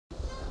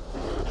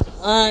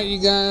Alright, you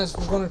guys,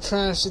 we're going to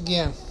try this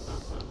again.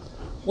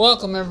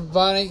 Welcome,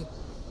 everybody.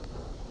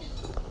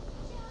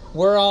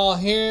 We're all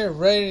here,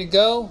 ready to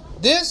go.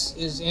 This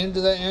is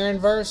Into the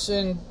Aaronverse,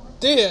 and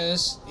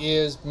this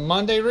is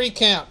Monday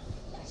Recap.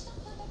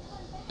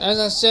 As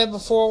I said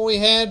before, we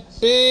had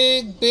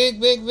big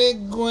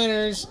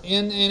winners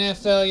in the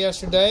NFL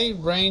yesterday,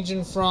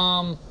 ranging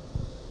from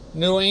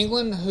New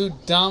England, who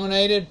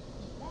dominated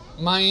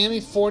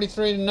Miami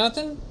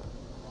 43-0.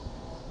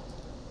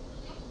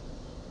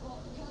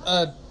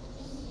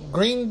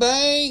 Green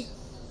Bay,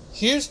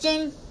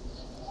 Houston,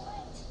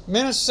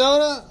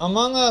 Minnesota,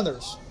 among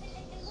others.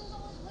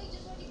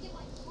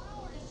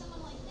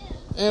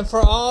 And for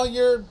all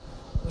your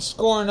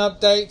scoring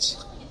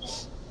updates,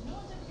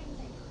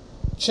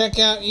 check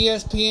out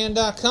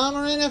ESPN.com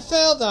or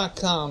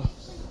NFL.com.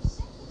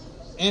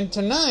 And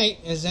tonight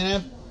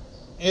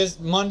is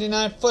Monday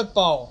Night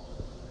Football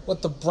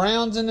with the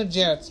Browns and the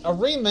Jets, a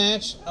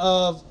rematch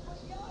of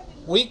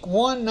Week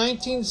 1,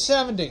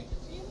 1970.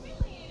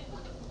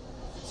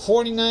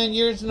 49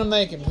 years in the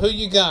making. Who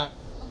you got?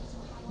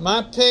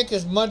 My pick,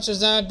 as much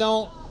as I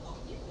don't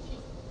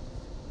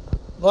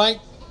like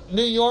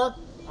New York,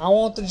 I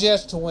want the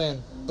Jets to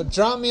win. But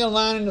drop me a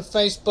line in the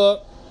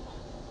Facebook.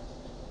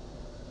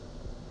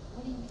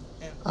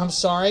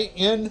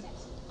 In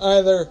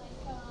either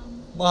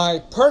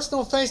my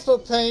personal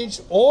Facebook page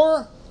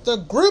or the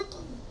group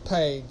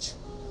page.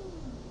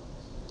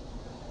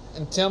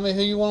 And tell me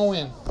who you want to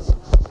win.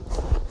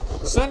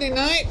 Sunday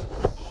night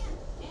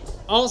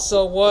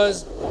also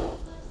was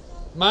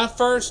my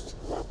first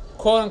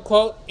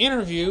quote-unquote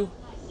interview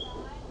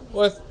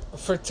with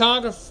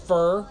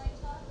photographer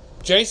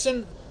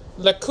Jason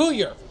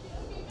LeCuyer.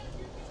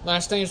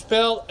 Last name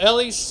spelled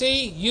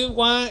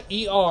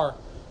Lecuyer.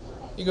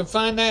 You can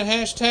find that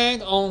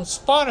hashtag on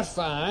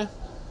Spotify.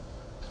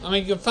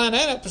 You can find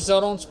that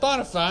episode on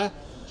Spotify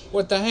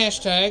with the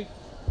hashtag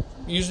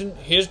using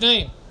his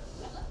name.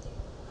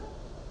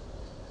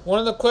 One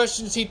of the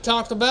questions he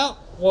talked about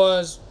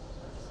was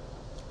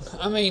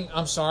one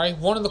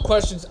of the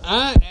questions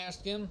I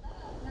asked him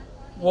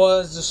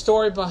was the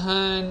story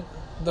behind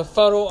the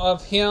photo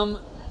of him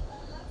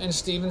and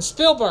Steven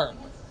Spielberg.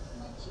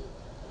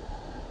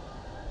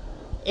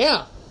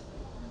 Yeah,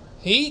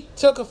 he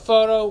took a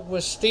photo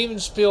with Steven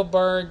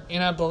Spielberg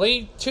in, I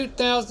believe,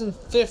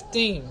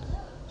 2015.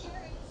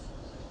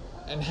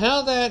 And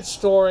how that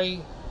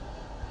story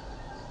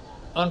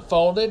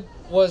unfolded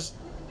was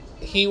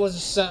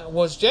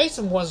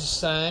Jason was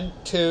assigned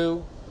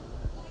to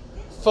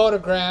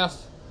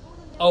photograph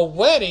a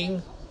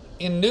wedding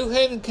in New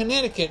Haven,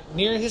 Connecticut,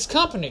 near his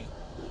company,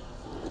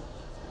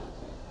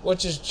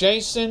 which is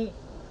Jason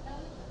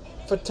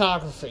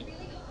Photography,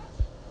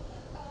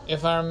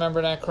 if I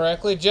remember that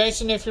correctly.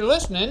 Jason, if you're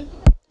listening,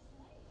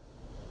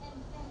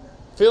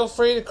 feel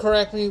free to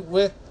correct me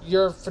with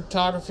your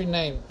photography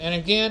name. And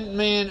again,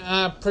 man,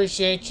 I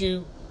appreciate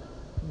you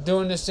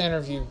doing this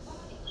interview.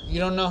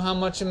 You don't know how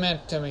much it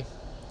meant to me.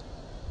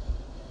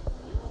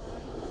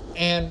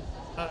 And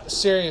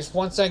serious,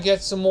 once I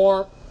get some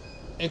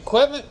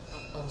equipment,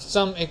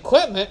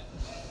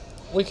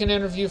 we can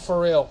interview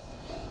for real.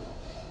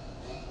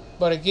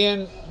 But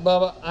again,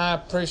 Bubba, I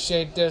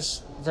appreciate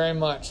this very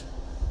much.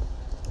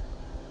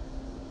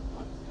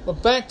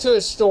 But back to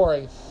his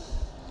story.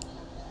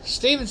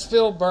 Steven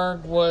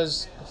Spielberg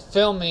was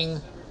filming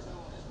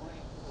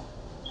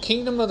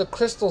Kingdom of the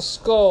Crystal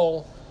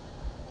Skull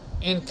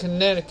in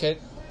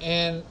Connecticut,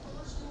 and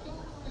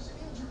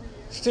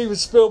Steven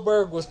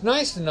Spielberg was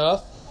nice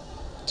enough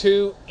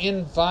to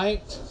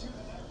invite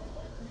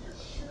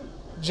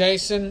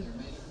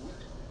Jason.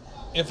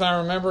 If I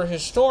remember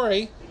his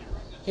story,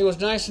 he was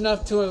nice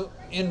enough to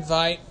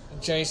invite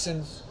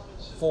Jason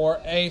for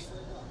a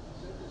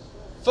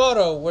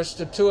photo, which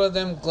the two of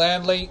them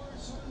gladly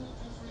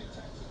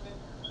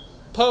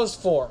posed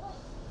for.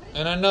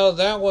 And I know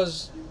that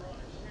was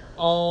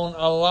on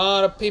a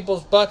lot of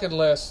people's bucket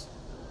lists.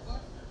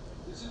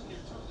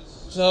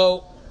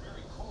 So,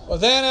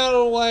 with that out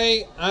of the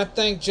way, I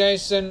thank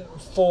Jason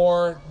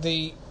for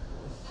the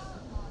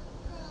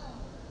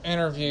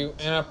interview,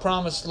 and I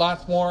promise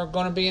lots more are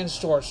going to be in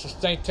store, so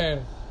stay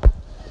tuned.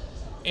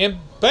 In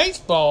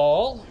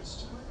baseball,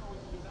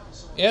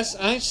 yes,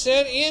 I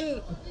said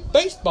in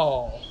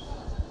baseball,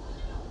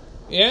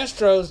 the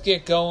Astros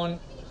get going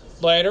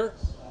later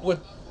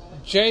with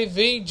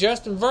JV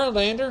Justin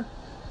Verlander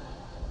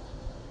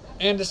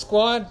and the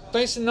squad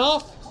facing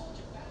off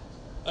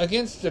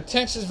against the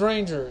Texas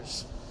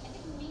Rangers.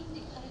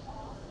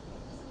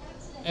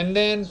 And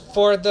then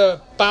for the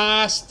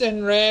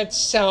Boston Red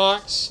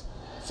Sox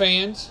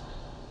fans,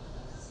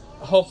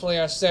 hopefully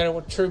I said it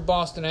with true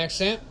Boston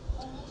accent,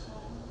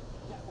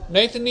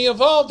 Nathan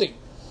Eovaldi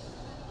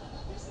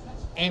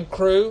and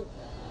crew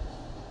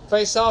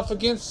face off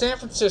against San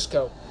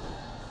Francisco.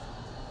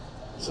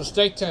 So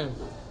stay tuned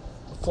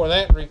for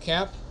that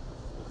recap,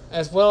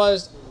 as well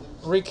as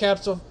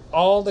recaps of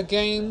all the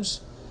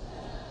games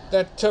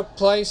that took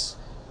place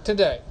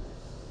today.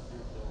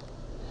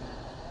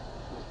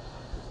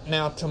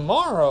 Now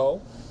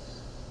tomorrow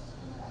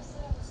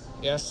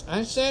Yes,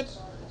 I said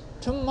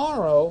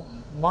tomorrow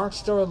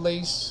marks the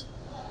release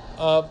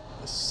of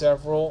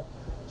several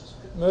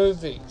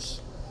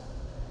movies,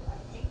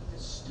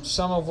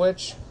 some of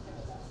which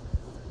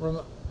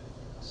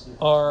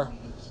are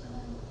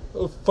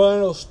the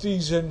final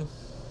season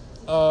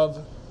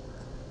of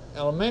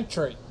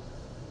Elementary.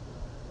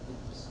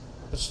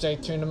 But stay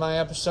tuned to my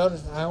episode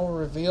as I will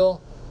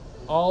reveal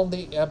all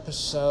the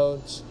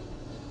episodes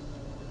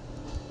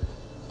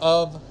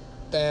of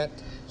that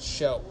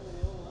show.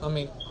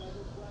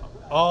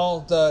 All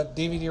the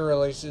DVD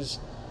releases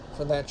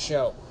for that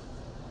show.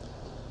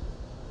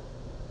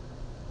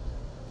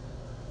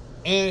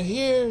 And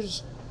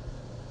here's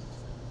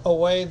a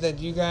way that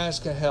you guys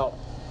can help.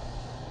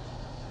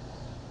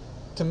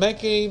 To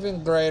make it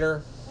even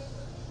greater,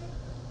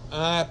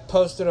 I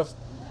posted a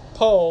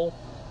poll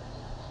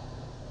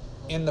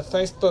in the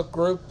Facebook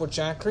group which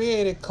I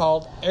created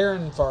called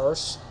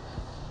Aaronverse.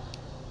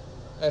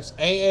 That's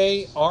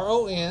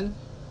AARONVERSE.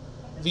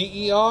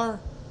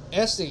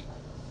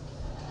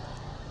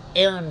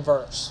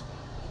 Aaronverse.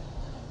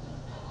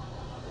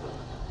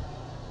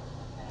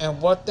 And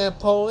what that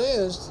poll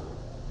is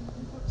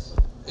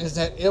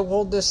that it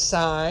will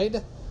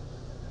decide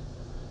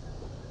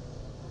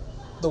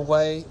the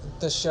way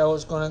the show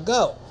is going to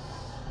go.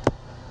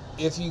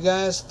 If you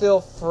guys feel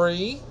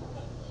free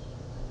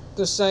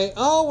to say,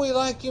 oh, we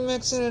like you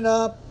mixing it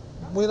up,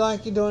 we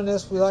like you doing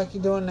this, we like you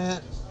doing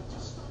that,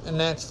 and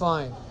that's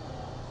fine.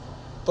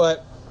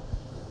 But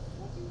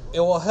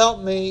it will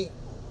help me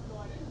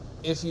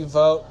if you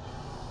vote.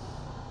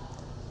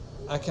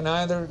 I can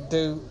either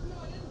do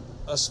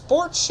a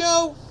sports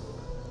show,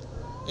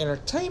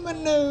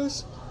 entertainment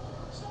news,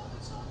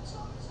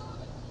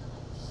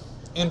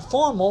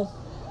 informal,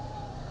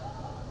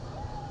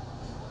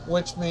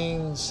 which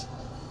means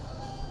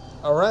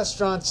a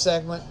restaurant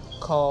segment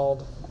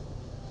called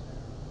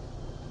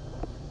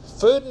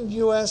Food in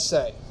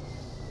USA.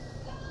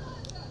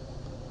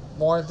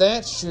 More of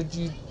that should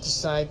you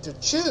decide to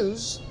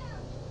choose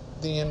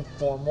the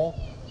informal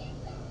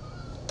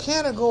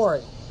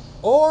category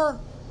or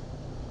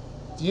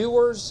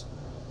viewer's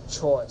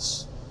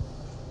choice.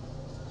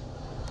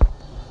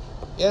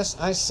 Yes,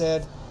 I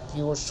said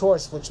viewer's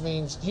choice, which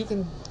means you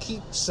can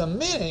keep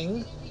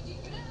submitting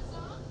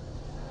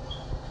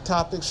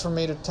topics for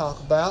me to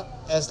talk about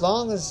as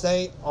long as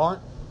they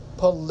aren't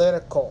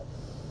political.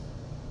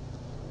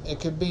 It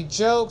could be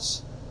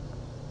jokes,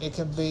 it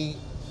could be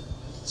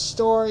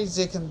stories,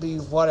 it can be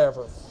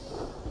whatever.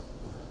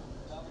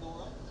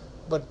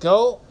 But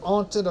go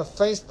onto the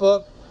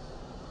Facebook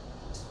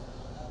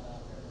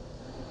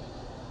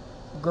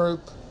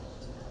group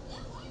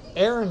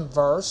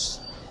Aaronverse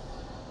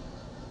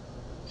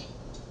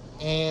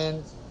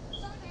and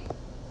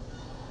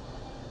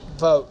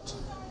vote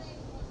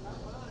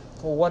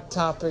for what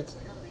topic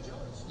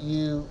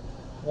you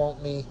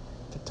want me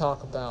to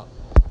talk about.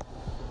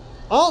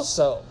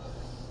 Also,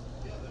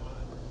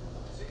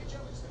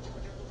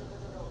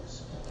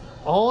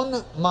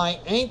 on my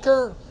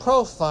Anchor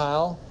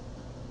profile,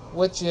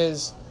 which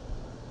is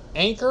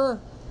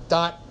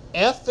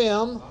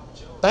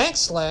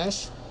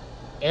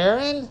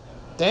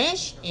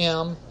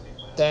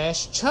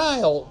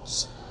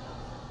anchor.fm/Aaron-M-Childs.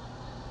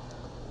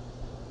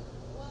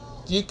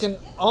 You can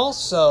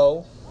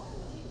also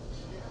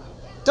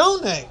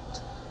donate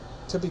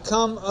to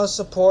become a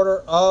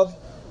supporter of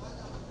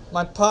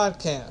my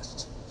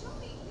podcast.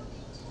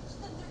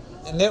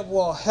 And it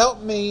will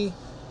help me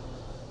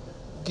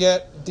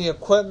get the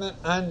equipment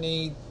I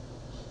need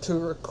to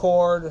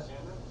record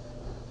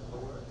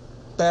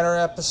better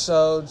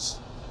episodes,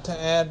 to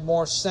add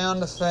more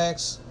sound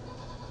effects,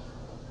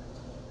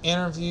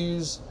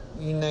 interviews,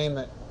 you name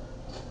it.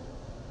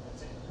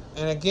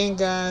 And again,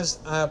 guys,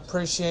 I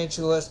appreciate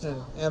you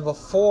listening. And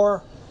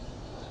before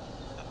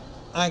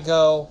I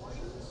go,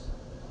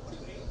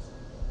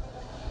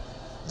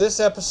 this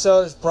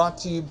episode is brought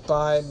to you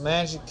by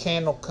Magic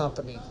Candle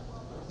Company.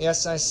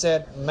 Yes, I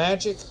said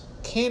Magic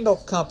Candle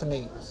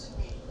Company.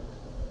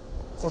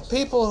 For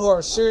people who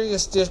are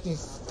serious Disney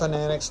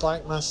fanatics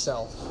like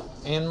myself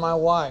and my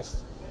wife,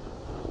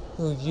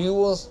 who you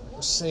will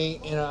see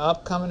in an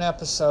upcoming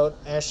episode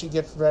as she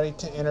gets ready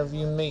to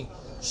interview me.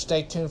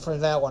 Stay tuned for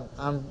that one.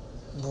 I'm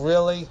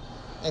really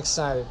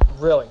excited.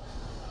 Really.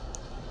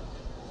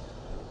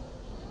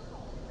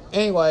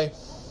 Anyway,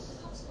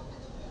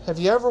 have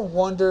you ever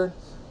wondered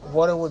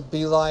what it would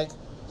be like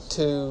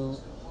to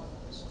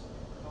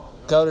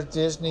go to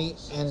Disney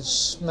and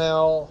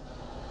smell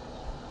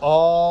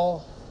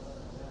all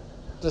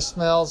the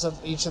smells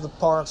of each of the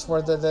parks,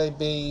 whether they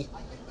be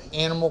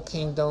Animal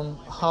Kingdom,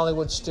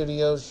 Hollywood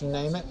Studios, you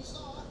name it?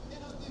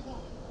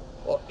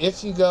 Well,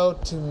 if you go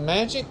to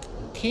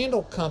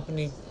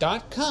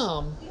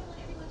MagicCandleCompany.com,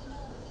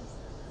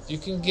 you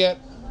can get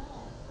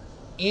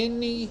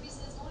any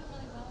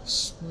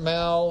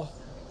smell,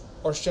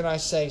 or should I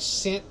say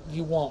scent,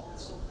 you want.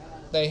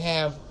 They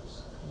have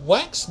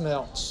wax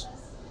melts.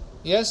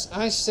 Yes,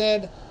 I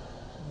said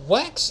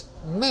wax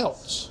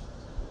melts,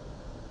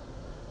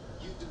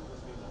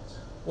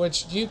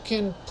 which you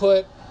can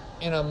put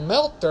in a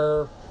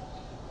melter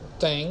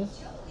thing,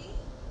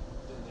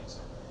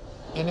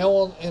 and it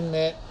will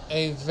emit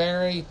a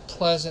very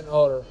pleasant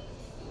odor.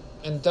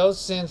 And those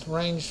scents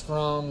range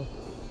from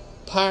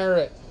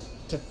Pirate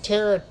to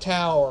Terra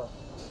Tower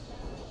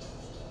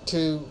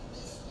to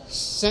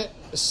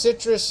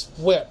Citrus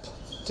Whip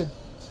to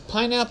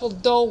Pineapple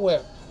Dole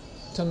Whip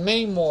to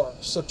many more.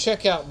 So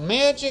check out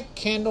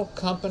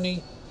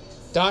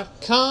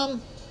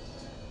MagicCandleCompany.com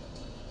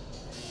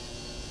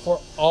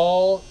for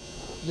all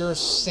your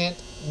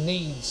scent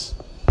needs.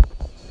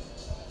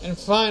 And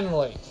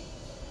finally,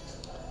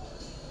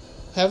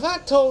 have I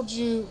told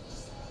you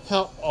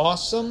how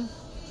awesome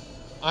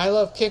I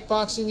Love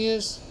Kickboxing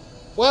is?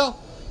 Well,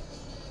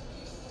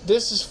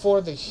 this is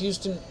for the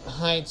Houston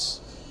Heights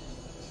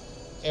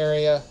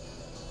area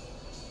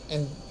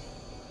and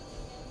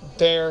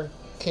their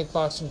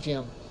kickboxing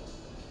gym.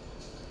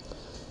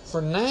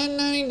 For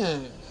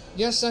 $9.99,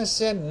 yes, I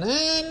said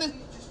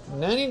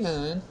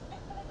 $9.99,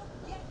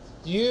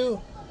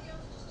 you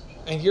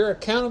and your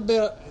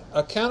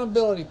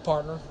accountability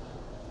partner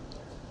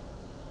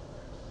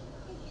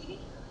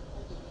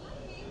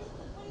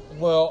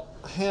will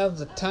have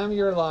the time of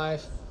your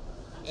life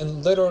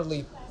and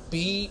literally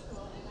be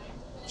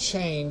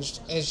changed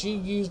as you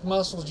use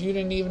muscles you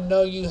didn't even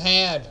know you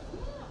had.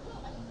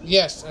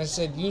 Yes, I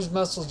said use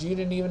muscles you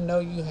didn't even know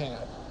you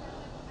had.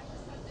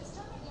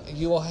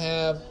 You will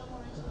have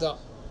the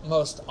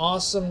most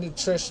awesome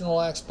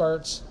nutritional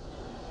experts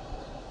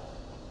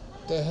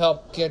to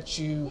help get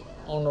you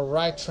on the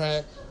right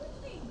track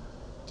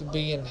to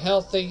being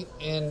healthy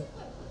and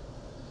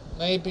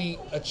maybe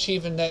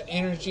achieving that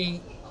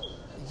energy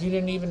you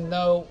didn't even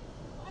know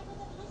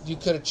you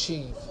could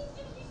achieve.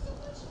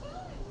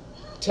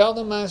 Tell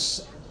them I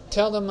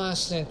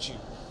sent you.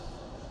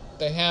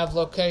 They have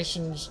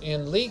locations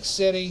in League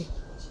City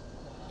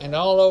and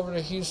all over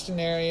the Houston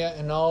area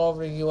and all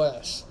over the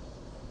U.S.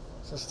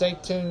 So stay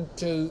tuned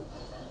to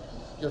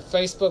your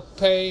Facebook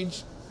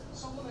page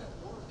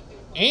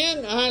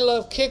and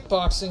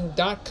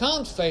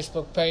ILoveKickboxing.com's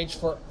Facebook page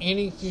for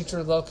any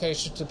future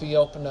locations to be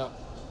opened up.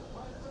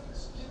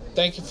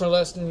 Thank you for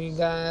listening, you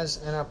guys,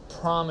 and I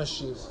promise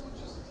you,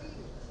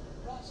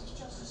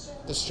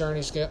 this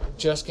journey's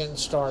just getting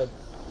started.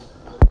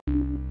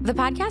 The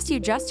podcast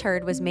you just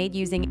heard was made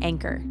using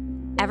Anchor.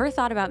 Ever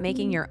thought about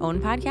making your own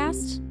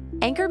podcast?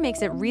 Anchor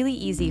makes it really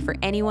easy for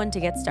anyone to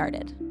get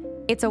started.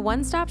 It's a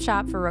one-stop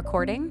shop for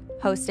recording,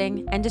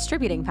 hosting, and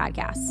distributing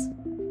podcasts.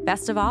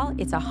 Best of all,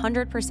 it's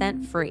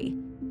 100% free.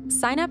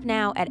 Sign up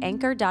now at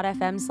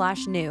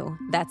anchor.fm/new.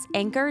 That's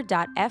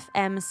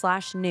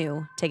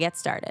anchor.fm/new to get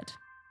started.